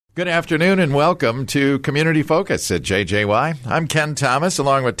Good afternoon and welcome to Community Focus at JJY. I'm Ken Thomas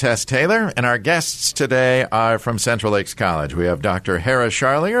along with Tess Taylor, and our guests today are from Central Lakes College. We have Dr. Hara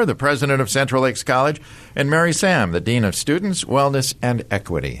Charlier, the president of Central Lakes College, and Mary Sam, the dean of Students, Wellness, and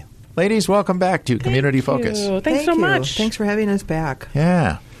Equity. Ladies, welcome back to Community Focus. Thanks so much. Thanks for having us back.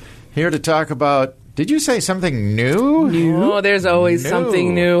 Yeah. Here to talk about, did you say something new? Oh, there's always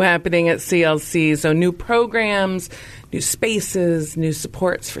something new happening at CLC. So new programs, new spaces, new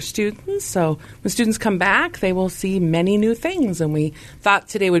supports for students. So when students come back, they will see many new things. And we thought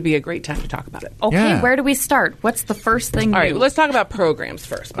today would be a great time to talk about it. Okay, Where do we start? What's the first thing All right, new? let's talk about programs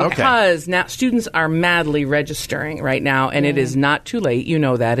first. Because now students are madly registering right now, and it is not too late. You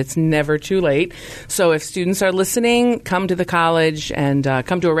know that. It's never too late. So if students are listening, come to the college and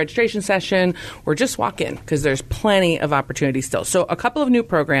come to a registration session or just walk in because there's plenty of opportunity still. So a couple of new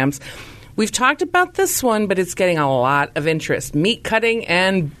programs. We've talked about this one, but it's getting a lot of interest. Meat cutting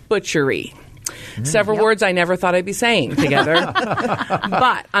and butchery. Several words I never thought I'd be saying together.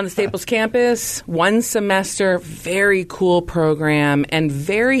 But on the Staples campus, 1 semester, very cool program, and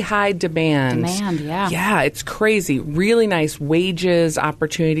very high demand. Yeah, it's crazy. Really nice wages,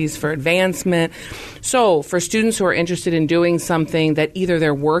 opportunities for advancement. So for students who are interested in doing something that either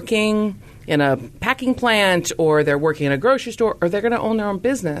they're working in a packing plant or they're working in a grocery store or they're going to own their own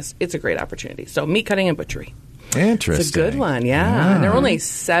business, it's a great opportunity. So meat cutting and butchery. Interesting. It's a good one, yeah. And there are only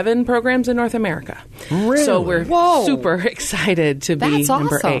 7 programs in North America. Really? So we're super excited to be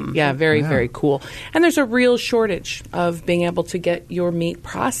number 8. Yeah, very cool. And there's a real shortage of being able to get your meat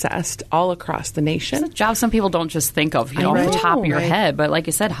processed all across the nation. It's a job some people don't just think of, off the top of your head. But like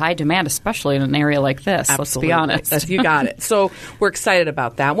you said, high demand, especially in an area like this. Absolutely. Let's be honest. You got it. So we're excited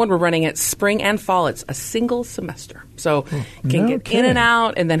about that one. We're running it spring and fall. It's a single semester. So can get in and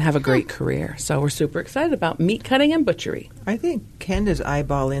out and then have a great career. So we're super excited about meat cutting and butchery. I think Ken is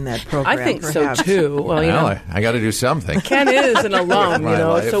eyeballing that program. I think perhaps. so too. Well, I got to do something. Ken is an alum,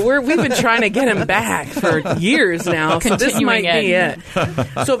 so we've been trying to get him back for years now. So this might be it.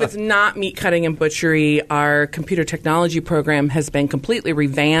 So if it's not meat cutting and butchery, our computer technology program has been completely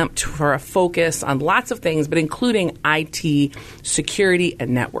revamped for a focus on lots of things, but including IT, security,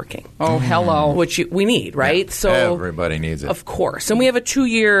 and networking. Oh, hello. Which we need, right? Yeah, so everybody needs it. Of course. And we have a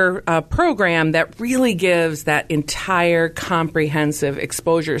 2-year program that really gives that entire comprehensive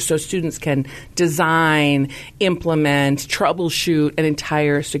exposure so students can design, implement, troubleshoot an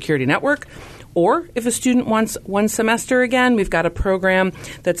entire security network. Or if a student wants 1 semester again, we've got a program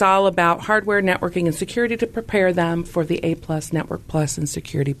that's all about hardware, networking, and security to prepare them for the A+, Network Plus, and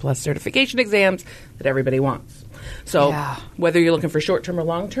Security Plus certification exams that everybody wants. So whether you're looking for short-term or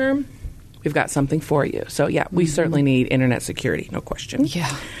long-term, we've got something for you. So, we certainly need internet security, no question.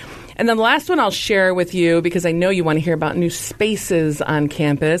 Yeah. And then the last one I'll share with you, because I know you want to hear about new spaces on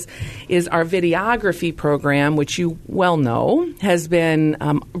campus, is our videography program, which you well know has been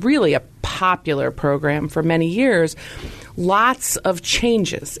really a popular program for many years. Lots of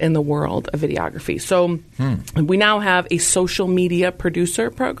changes in the world of videography. So we now have a social media producer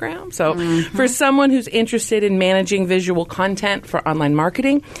program. So for someone who's interested in managing visual content for online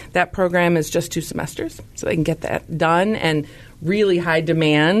marketing, that program is just 2 semesters. So they can get that done and really high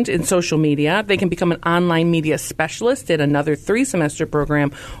demand in social media. They can become an online media specialist in another 3-semester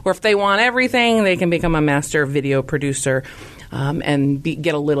program. Or if they want everything, they can become a master video producer. And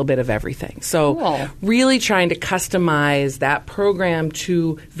get a little bit of everything. So really trying to customize that program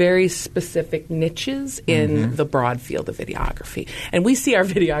to very specific niches in the broad field of videography. And we see our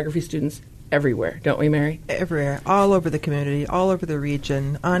videography students everywhere, don't we, Mary? Everywhere, all over the community, all over the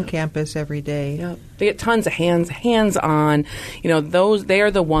region, on campus every day. Yep. They get tons of hands-on. They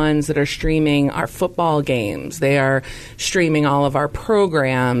are the ones that are streaming our football games. They are streaming all of our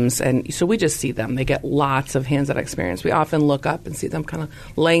programs, and so we just see them. They get lots of hands-on experience. We often look up and see them kind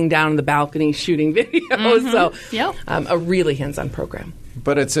of laying down on the balcony shooting videos. So a really hands-on program.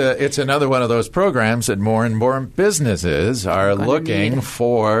 But it's another one of those programs that more and more businesses are looking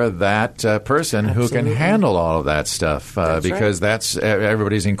for that person who can handle all of that stuff because that's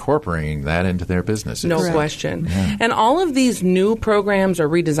everybody's incorporating that into their businesses. No question. Yeah. And all of these new programs or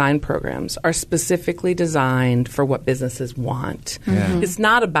redesigned programs are specifically designed for what businesses want. Yeah. It's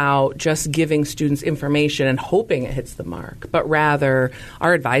not about just giving students information and hoping it hits the mark, but rather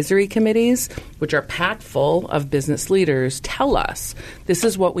our advisory committees, which are packed full of business leaders, tell us this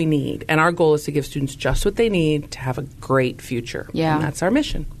is what we need. And our goal is to give students just what they need to have a great future. Yeah. And that's our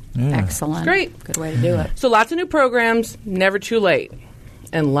mission. Yeah. Excellent. It's great. Good way to do it. So lots of new programs, never too late.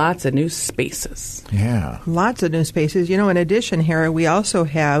 And lots of new spaces. Yeah. Lots of new spaces. In addition, Hera, we also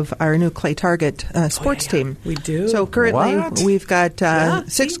have our new Clay Target sports team. We do. So currently What? we've got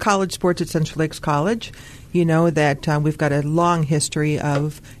 6 college sports at Central Lakes College. You know that we've got a long history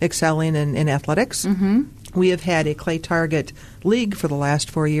of excelling in athletics. Mm-hmm. We have had a Clay Target league for the last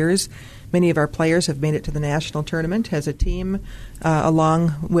 4 years. Many of our players have made it to the national tournament as a team,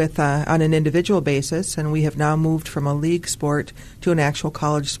 along with on an individual basis, and we have now moved from a league sport to an actual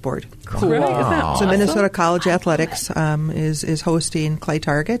college sport. Cool. Right? Isn't that So awesome? Minnesota College Athletics is hosting Clay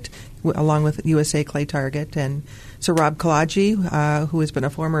Target along with USA Clay Target, and so Rob Kalaji, who has been a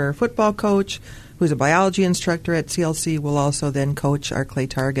former football coach, who's a biology instructor at CLC, will also then coach our Clay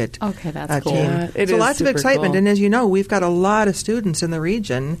Target Okay, that's cool. team. Yeah, it so is lots of super excitement, cool. and as you know, we've got a lot of students in the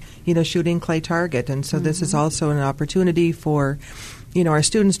region, shooting Clay Target, and so this is also an opportunity for our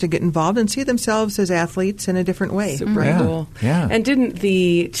students to get involved and see themselves as athletes in a different way. Super Yeah. cool. Yeah. And didn't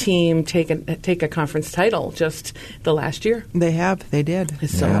the team take a conference title just the last year? They have. They did.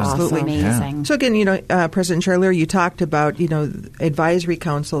 It's so Yeah. awesome. Absolutely. Amazing. So again, President Charlier, you talked about, advisory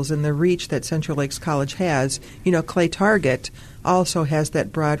councils and the reach that Central Lakes College has. Clay Target also has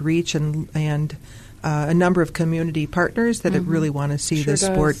that broad reach and a number of community partners that really want to see Sure the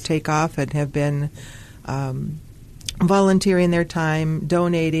sport does. take off and have been volunteering their time,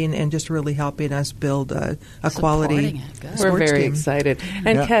 donating, and just really helping us build a quality Supporting it. Good. We're sports very team. excited.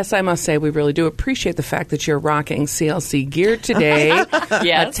 And Yeah. Tess, I must say, we really do appreciate the fact that you're rocking CLC gear today.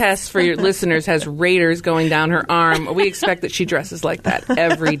 Yes. Tess, for your listeners, has Raiders going down her arm. We expect that she dresses like that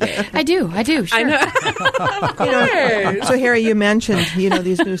every day. I do. Sure. I know. Of course. So, Harry, you mentioned,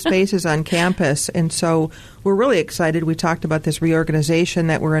 these new spaces on campus, and so we're really excited. We talked about this reorganization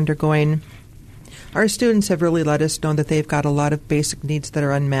that we're undergoing. Our students have really let us know that they've got a lot of basic needs that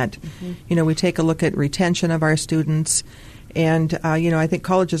are unmet. We take a look at retention of our students, and, I think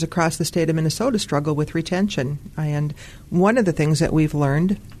colleges across the state of Minnesota struggle with retention. And one of the things that we've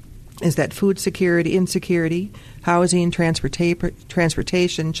learned is that food security, insecurity, housing,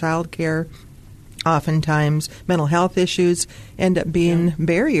 transportation, child care, oftentimes mental health issues end up being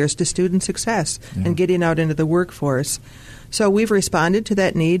barriers to student success and getting out into the workforce. So we've responded to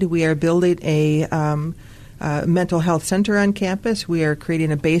that need. We are building a mental health center on campus. We are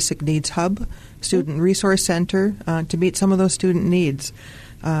creating a basic needs hub, student resource center, to meet some of those student needs.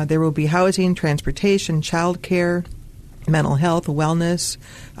 There will be housing, transportation, child care, mental health, wellness.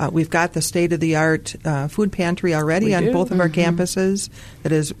 We've got the state-of-the-art food pantry already We on do. both of our campuses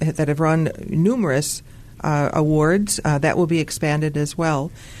that have run numerous awards. That will be expanded as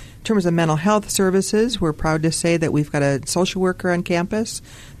well. In terms of mental health services, we're proud to say that we've got a social worker on campus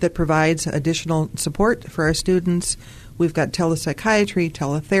that provides additional support for our students. We've got telepsychiatry,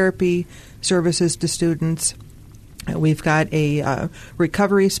 teletherapy services to students. We've got a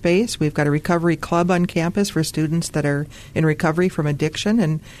recovery space. We've got a recovery club on campus for students that are in recovery from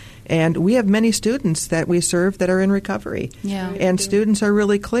addiction. And we have many students that we serve that are in recovery. Yeah. And students are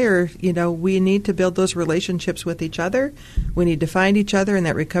really clear, we need to build those relationships with each other. We need to find each other in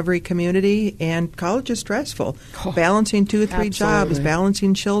that recovery community. And college is stressful. Balancing 2 or 3 jobs, Absolutely.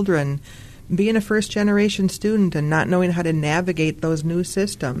 balancing children, being a first-generation student and not knowing how to navigate those new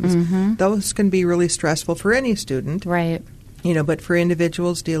systems. Those can be really stressful for any student. Right. But for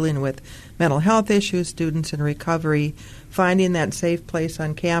individuals dealing with mental health issues, students in recovery, finding that safe place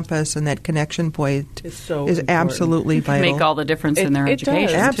on campus and that connection point It's so is important. absolutely vital. Make all the difference in their It does.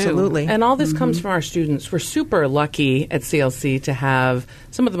 education, too. Absolutely. And all this comes from our students. We're super lucky at CLC to have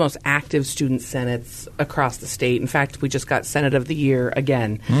some of the most active student senates across the state. In fact, we just got Senate of the Year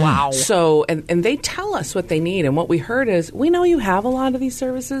again. Wow. So, and they tell us what they need. And what we heard is, we know you have a lot of these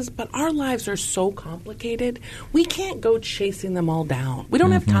services, but our lives are so complicated. We can't go chasing them all down. We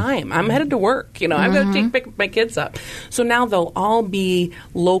don't have time. I'm headed to work. I've got to pick my kids up. So now they'll all be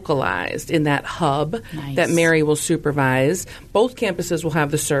localized in that hub Nice. that Mary will supervise. Both campuses will have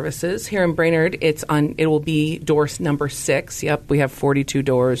the services. Here in Brainerd, it will be door number 6. Yep, we have 42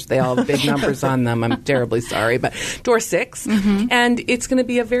 doors. They all have big numbers on them. I'm terribly sorry, but door 6. And it's going to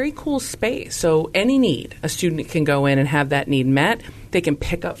be a very cool space. So any need, a student can go in and have that need met. They can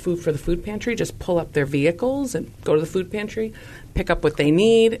pick up food for the food pantry, just pull up their vehicles and go to the food pantry, pick up what they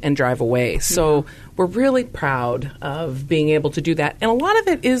need, and drive away. So we're really proud of being able to do that. And a lot of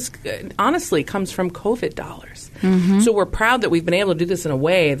it is, honestly, comes from COVID dollars. So we're proud that we've been able to do this in a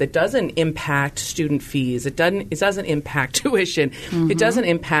way that doesn't impact student fees. It doesn't impact tuition. It doesn't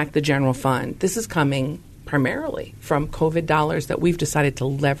impact the general fund. This is coming primarily from COVID dollars that we've decided to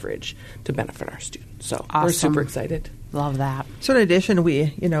leverage to benefit our students. So we're Awesome. super excited. Love that. So in addition,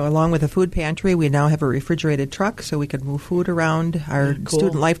 we, along with the food pantry, we now have a refrigerated truck so we can move food around. Our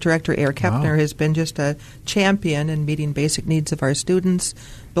student life director, Eric Hepner, has been just a champion in meeting basic needs of our students,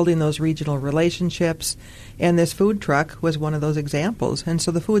 building those regional relationships. And this food truck was one of those examples. And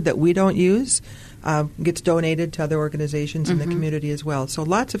so the food that we don't use gets donated to other organizations in the community as well. So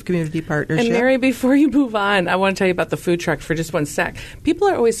lots of community partnership. And Mary, before you move on, I want to tell you about the food truck for just one sec. People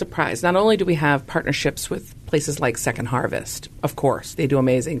are always surprised. Not only do we have partnerships with places like Second Harvest, of course, they do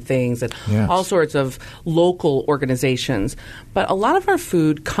amazing things, and all sorts of local organizations, but a lot of our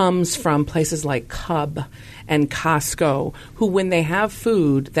food comes from places like Cub and Costco, who, when they have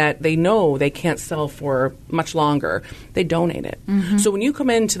food that they know they can't sell for much longer, they donate it. So when you come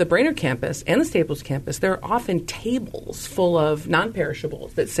into the Brainerd campus and the Staples campus, there are often tables full of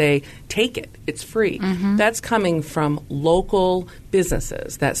non-perishables that say, take it, it's free. That's coming from local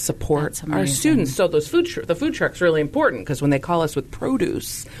businesses that support our students. So those the food truck's really important, because when they call us with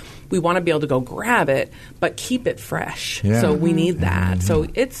produce, we want to be able to go grab it, but keep it fresh. So we need that. So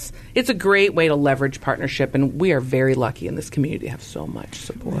it's a great way to leverage partnership, and we are very lucky in this community to have so much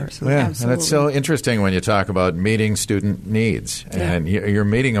support. Absolutely. And it's so interesting when you talk about meeting student needs, and you're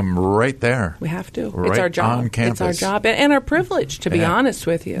meeting them right there. We have to. Right it's our job. on campus. It's our job and our privilege, to be honest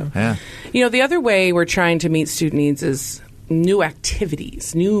with you. The other way we're trying to meet student needs is new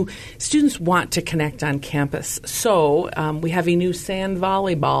activities. New students want to connect on campus. So we have a new sand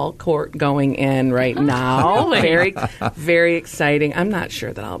volleyball court going in right now. Very, very exciting. I'm not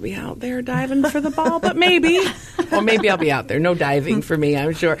sure that I'll be out there diving for the ball, but maybe. Or maybe I'll be out there. No diving for me,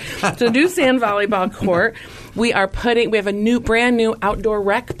 I'm sure. So new sand volleyball court. We have a brand new outdoor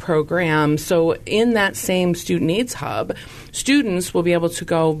rec program. So in that same student needs hub, students will be able to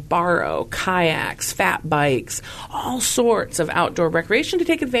go borrow kayaks, fat bikes, all sorts of outdoor recreation to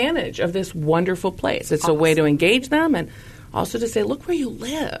take advantage of this wonderful place. It's a way to engage them, and also to say, look where you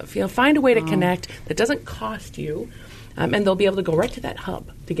live. Find a way to connect that doesn't cost you. And they'll be able to go right to that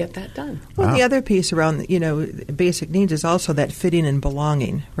hub to get that done. Well, the other piece around, basic needs is also that fitting and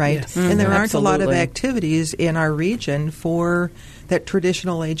belonging, right? Yes. And there aren't Absolutely. a lot of activities in our region for that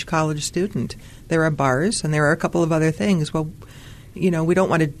traditional age college student. There are bars, and there are a couple of other things. Well, we don't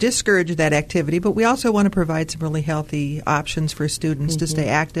want to discourage that activity, but we also want to provide some really healthy options for students to stay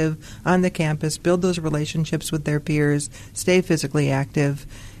active on the campus, build those relationships with their peers, stay physically active.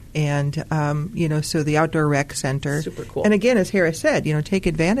 And, so the Outdoor Rec Center. Super cool. And again, as Harris said, take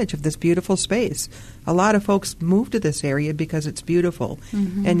advantage of this beautiful space. A lot of folks move to this area because it's beautiful.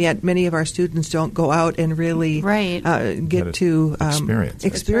 And yet many of our students don't go out and really get to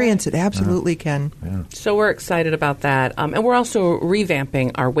experience it. Absolutely can. Yeah. So we're excited about that. And we're also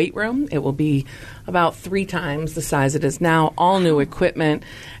revamping our weight room. It will be about 3 times the size it is now, all new equipment,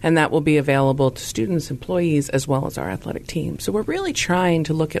 and that will be available to students, employees, as well as our athletic team. So we're really trying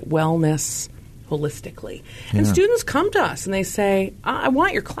to look at wellness holistically. And students come to us and they say, I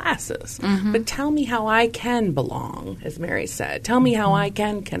want your classes, but tell me how I can belong, as Mary said. Tell me how I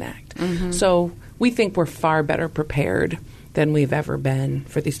can connect. So we think we're far better prepared than we've ever been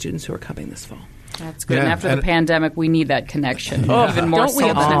for these students who are coming this fall. That's good. And after the pandemic, we need that connection even more so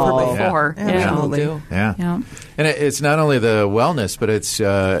than all? ever before. Absolutely. Yeah. And it's not only the wellness, but it's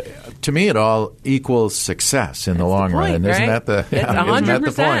to me it all equals success in the long run. Point, Isn't right? that the It's 100%. isn't that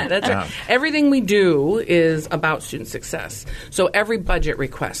the point? That's right. Everything we do is about student success. So every budget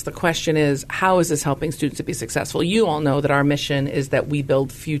request, the question is, how is this helping students to be successful? You all know that our mission is that we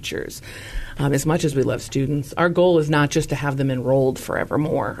build futures. As much as we love students, our goal is not just to have them enrolled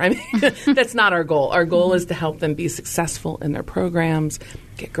forevermore. I mean, that's not our goal. Our goal is to help them be successful in their programs,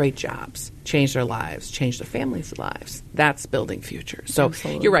 get great jobs, change their lives, change their families' lives. That's building futures. So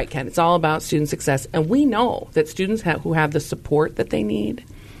You're right, Ken. It's all about student success. And we know that students who have the support that they need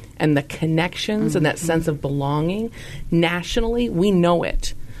and the connections and that sense of belonging nationally, we know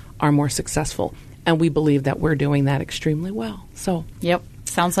it, are more successful. And we believe that we're doing that extremely well. So, Yep.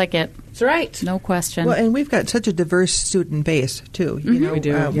 Sounds like it. That's right. No question. Well, and we've got such a diverse student base, too. We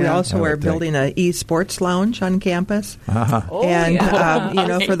do. We also are building an e-sports lounge on campus. And,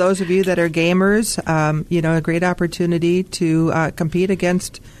 for those of you that are gamers, a great opportunity to compete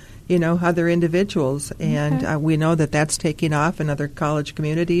against, other individuals. And we know that that's taking off in other college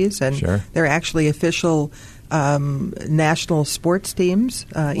communities. And they're actually official national sports teams,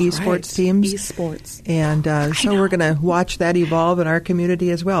 esports teams. Esports. And so we're going to watch that evolve in our community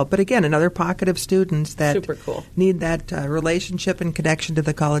as well. But again, another pocket of students that Super cool. need that relationship and connection to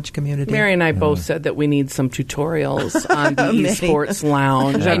the college community. Mary and I both said that we need some tutorials on the esports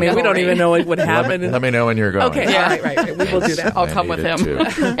lounge. I mean, we don't even know what would happen. Let me know when you're going. Okay, right. We will do that. I'll come with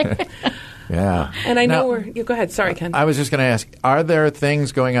him. Yeah. And I know Now, you go ahead. Sorry, Ken. I was just going to ask, are there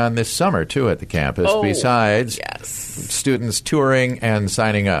things going on this summer, too, at the campus besides students touring and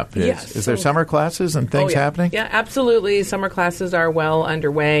signing up? Is there summer classes and things happening? Yeah, absolutely. Summer classes are well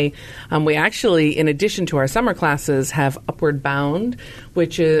underway. We actually, in addition to our summer classes, have Upward Bound,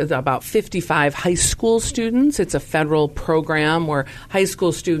 which is about 55 high school students. It's a federal program where high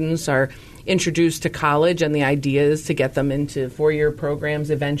school students are introduced to college, and the idea is to get them into four-year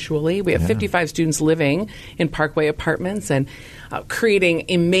programs eventually. We have 55 students living in Parkway Apartments and creating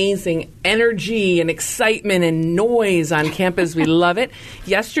amazing energy and excitement and noise on campus. We love it.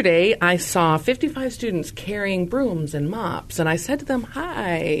 Yesterday, I saw 55 students carrying brooms and mops, and I said to them,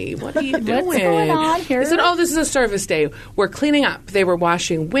 "Hi, what are you doing?" What's going on here? They said, "Oh, this is a service day. We're cleaning up." They were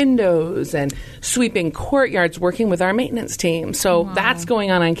washing windows and sweeping courtyards, working with our maintenance team. So that's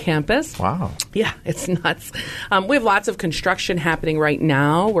going on campus. Wow. Yeah, it's nuts. We have lots of construction happening right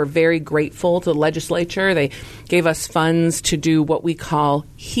now. We're very grateful to the legislature. They gave us funds to do what we call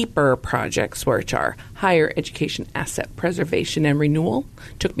HEAPR projects, which are Higher Education Asset Preservation and Renewal.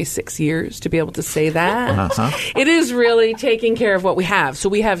 Took me 6 years to be able to say that. It is really taking care of what we have. So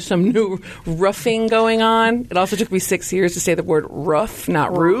we have some new roofing going on. It also took me 6 years to say the word roof,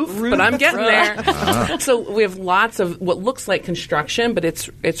 not roof, but I'm getting there. So we have lots of what looks like construction, but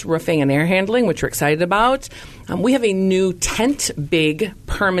it's roofing and air handling, which we're excited about. We have a new tent, big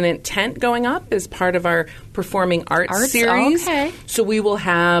permanent tent going up as part of our Performing Arts series. Okay. So we will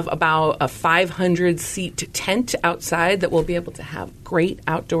have about a 500-seat tent outside that will be able to have great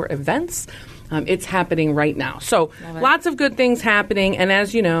outdoor events. It's happening right now. So lots of good things happening. And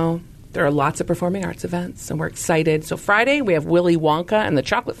as you know, there are lots of performing arts events, and we're excited. So Friday, we have Willy Wonka and the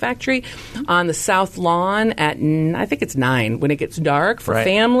Chocolate Factory on the South Lawn at, I think it's 9, when it gets dark for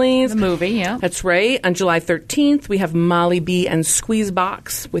families. The movie, yeah. That's right. On July 13th, we have Molly B and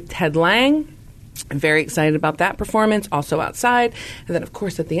Squeezebox with Ted Lang. I'm very excited about that performance, also outside. And then, of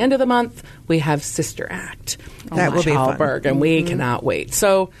course, at the end of the month, we have Sister Act. That will be fun. And we cannot wait.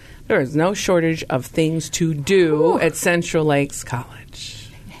 So there is no shortage of things to do at Central Lakes College.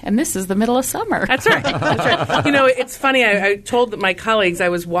 And this is the middle of summer. That's right. That's right. You know, it's funny. I told my colleagues I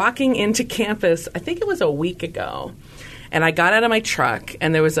was walking into campus, I think it was a week ago, and I got out of my truck,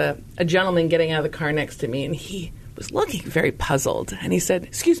 and there was a gentleman getting out of the car next to me, and he was looking very puzzled. And he said,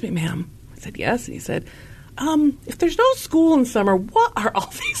 "Excuse me, ma'am." I said, "Yes." And he said, "If there's no school in summer, what are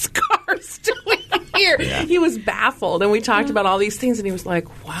all these cars doing here?" Yeah. He was baffled, and we talked about all these things, and he was like,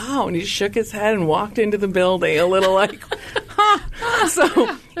 "Wow," and he shook his head and walked into the building a little like, huh.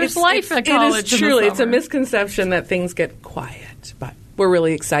 So there's life at college. It is truly, it's a misconception that things get quiet, but we're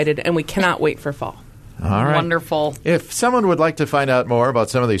really excited, and we cannot wait for fall. All right. Wonderful. If someone would like to find out more about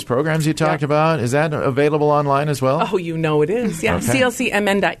some of these programs you talked about, is that available online as well? Oh, you know it is. Yeah, okay.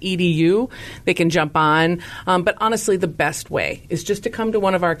 clcmn.edu. They can jump on. But honestly, the best way is just to come to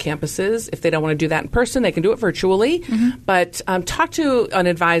one of our campuses. If they don't want to do that in person, they can do it virtually. But talk to an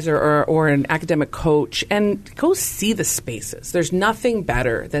advisor or an academic coach and go see the spaces. There's nothing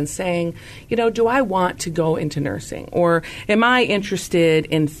better than saying, you know, do I want to go into nursing? Or am I interested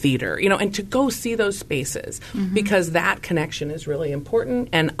in theater? You know, and to go see those spaces. Because that connection is really important.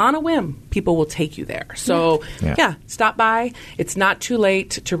 And on a whim, people will take you there. So, stop by. It's not too late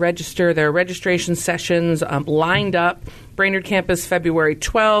to register. There are registration sessions lined up. Brainerd campus, February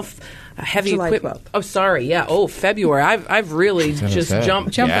 12th. Heavy equipment. Oh, sorry. Yeah. Oh, February. I've really just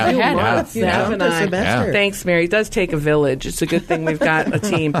jumped ahead. Thanks, Mary. It does take a village. It's a good thing we've got a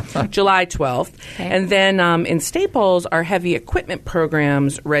team. July 12th. Okay. And then in Staples, our heavy equipment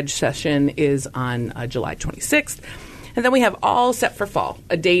programs reg session is on July 26th. And then we have all set for fall,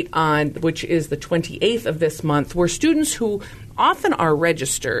 a date on which is the 28th of this month, where students who often are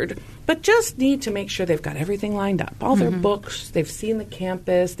registered but just need to make sure they've got everything lined up. All their books, they've seen the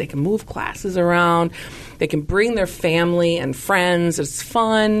campus, they can move classes around, they can bring their family and friends. It's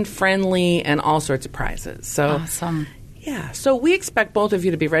fun, friendly, and all sorts of prizes. So, awesome. Yeah, so we expect both of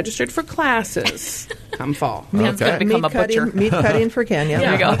you to be registered for classes come fall. Ken's going to become a butcher. Meat cutting for Ken,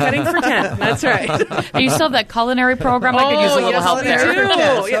 there you go. Cutting for Ken, that's right. And you still have that culinary program? I could use a little help there.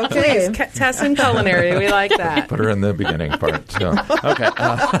 Yeah, okay. Please, Tess and culinary, we like that. Put her in the beginning part. So.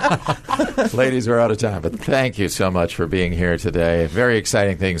 Okay. Ladies, we're out of time, but thank you so much for being here today. Very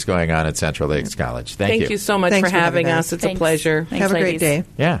exciting things going on at Central Lakes College. Thank you. Thank you so much for having us. It's a pleasure. Thanks, have a great day.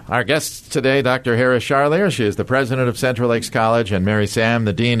 Yeah. Our guests today, Dr. Hera Charlier. She is the president of Central Lakes College, and Mary Sam,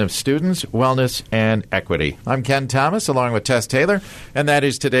 the Dean of Students, Wellness, and and equity. I'm Ken Thomas, along with Tess Taylor, and that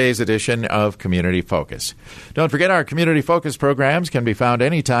is today's edition of Community Focus. Don't forget, our Community Focus programs can be found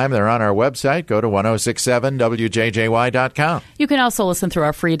anytime. They're on our website. Go to 1067wjjy.com. You can also listen through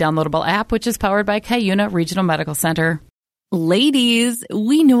our free downloadable app, which is powered by Cuyuna Regional Medical Center. Ladies,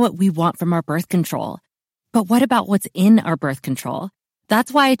 we know what we want from our birth control. But what about what's in our birth control?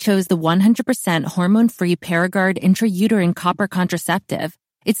 That's why I chose the 100% hormone-free Paragard intrauterine copper contraceptive.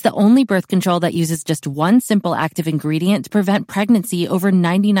 It's the only birth control that uses just one simple active ingredient to prevent pregnancy over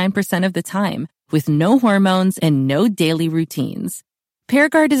 99% of the time, with no hormones and no daily routines.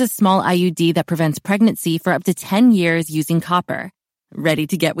 Paragard is a small IUD that prevents pregnancy for up to 10 years using copper. Ready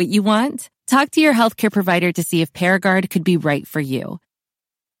to get what you want? Talk to your healthcare provider to see if Paragard could be right for you.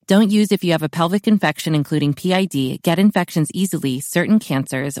 Don't use if you have a pelvic infection, including PID, get infections easily, certain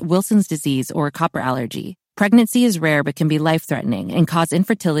cancers, Wilson's disease, or copper allergy. Pregnancy is rare but can be life-threatening and cause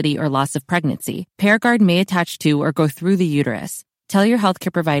infertility or loss of pregnancy. Paragard may attach to or go through the uterus. Tell your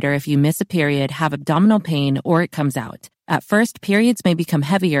healthcare provider if you miss a period, have abdominal pain, or it comes out. At first, periods may become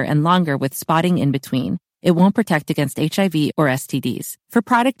heavier and longer with spotting in between. It won't protect against HIV or STDs. For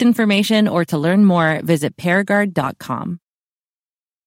product information or to learn more, visit Paragard.com.